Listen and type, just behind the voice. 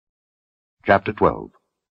Chapter 12.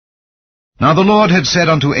 Now the Lord had said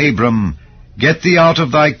unto Abram, Get thee out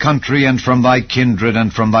of thy country, and from thy kindred,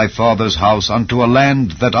 and from thy father's house, unto a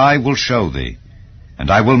land that I will show thee. And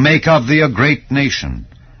I will make of thee a great nation,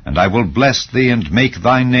 and I will bless thee, and make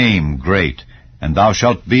thy name great, and thou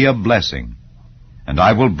shalt be a blessing. And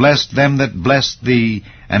I will bless them that bless thee,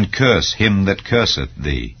 and curse him that curseth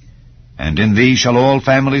thee. And in thee shall all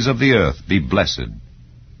families of the earth be blessed.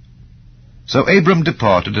 So Abram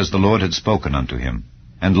departed as the Lord had spoken unto him,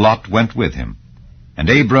 and Lot went with him. And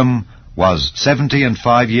Abram was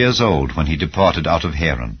 75 years old when he departed out of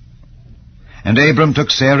Haran. And Abram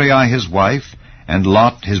took Sarai his wife, and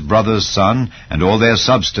Lot his brother's son, and all their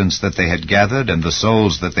substance that they had gathered, and the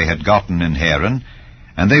souls that they had gotten in Haran,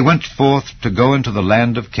 and they went forth to go into the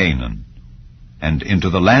land of Canaan. And into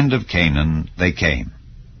the land of Canaan they came.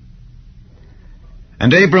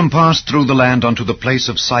 And Abram passed through the land unto the place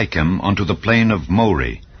of Sichem, unto the plain of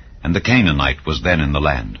Moreh, and the Canaanite was then in the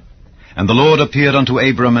land. And the Lord appeared unto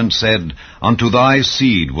Abram, and said, Unto thy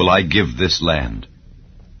seed will I give this land.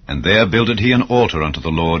 And there builded he an altar unto the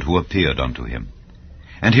Lord who appeared unto him.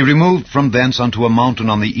 And he removed from thence unto a mountain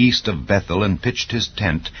on the east of Bethel, and pitched his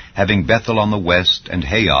tent, having Bethel on the west, and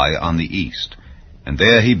Hai on the east. And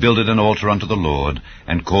there he builded an altar unto the Lord,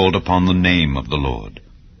 and called upon the name of the Lord.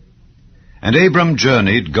 And Abram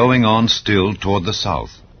journeyed, going on still toward the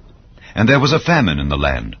south. And there was a famine in the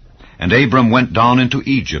land. And Abram went down into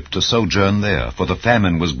Egypt to sojourn there, for the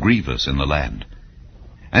famine was grievous in the land.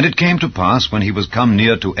 And it came to pass, when he was come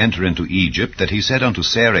near to enter into Egypt, that he said unto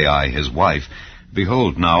Sarai his wife,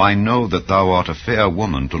 Behold, now I know that thou art a fair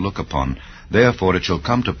woman to look upon. Therefore it shall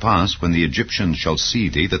come to pass, when the Egyptians shall see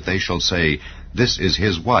thee, that they shall say, This is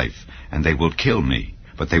his wife, and they will kill me,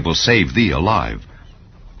 but they will save thee alive.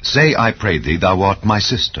 Say, I pray thee, thou art my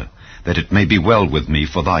sister, that it may be well with me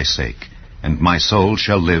for thy sake, and my soul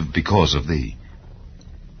shall live because of thee.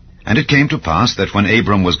 And it came to pass that when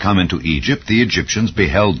Abram was come into Egypt, the Egyptians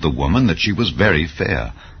beheld the woman, that she was very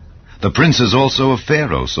fair. The princes also of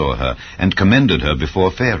Pharaoh saw her, and commended her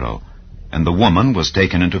before Pharaoh. And the woman was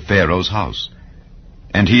taken into Pharaoh's house.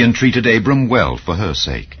 And he entreated Abram well for her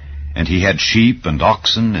sake. And he had sheep and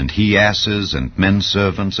oxen, and he-asses, and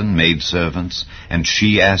men-servants, and maid-servants, and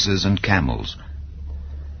she-asses, and camels.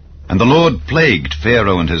 And the Lord plagued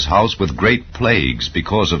Pharaoh and his house with great plagues,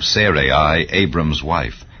 because of Sarai, Abram's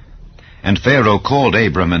wife. And Pharaoh called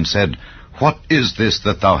Abram, and said, What is this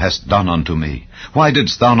that thou hast done unto me? Why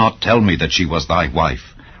didst thou not tell me that she was thy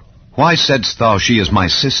wife? Why saidst thou, She is my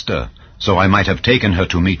sister, so I might have taken her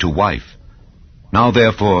to me to wife? Now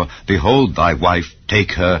therefore, behold thy wife,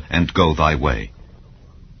 take her, and go thy way.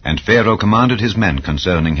 And Pharaoh commanded his men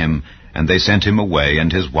concerning him, and they sent him away,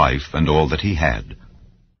 and his wife, and all that he had.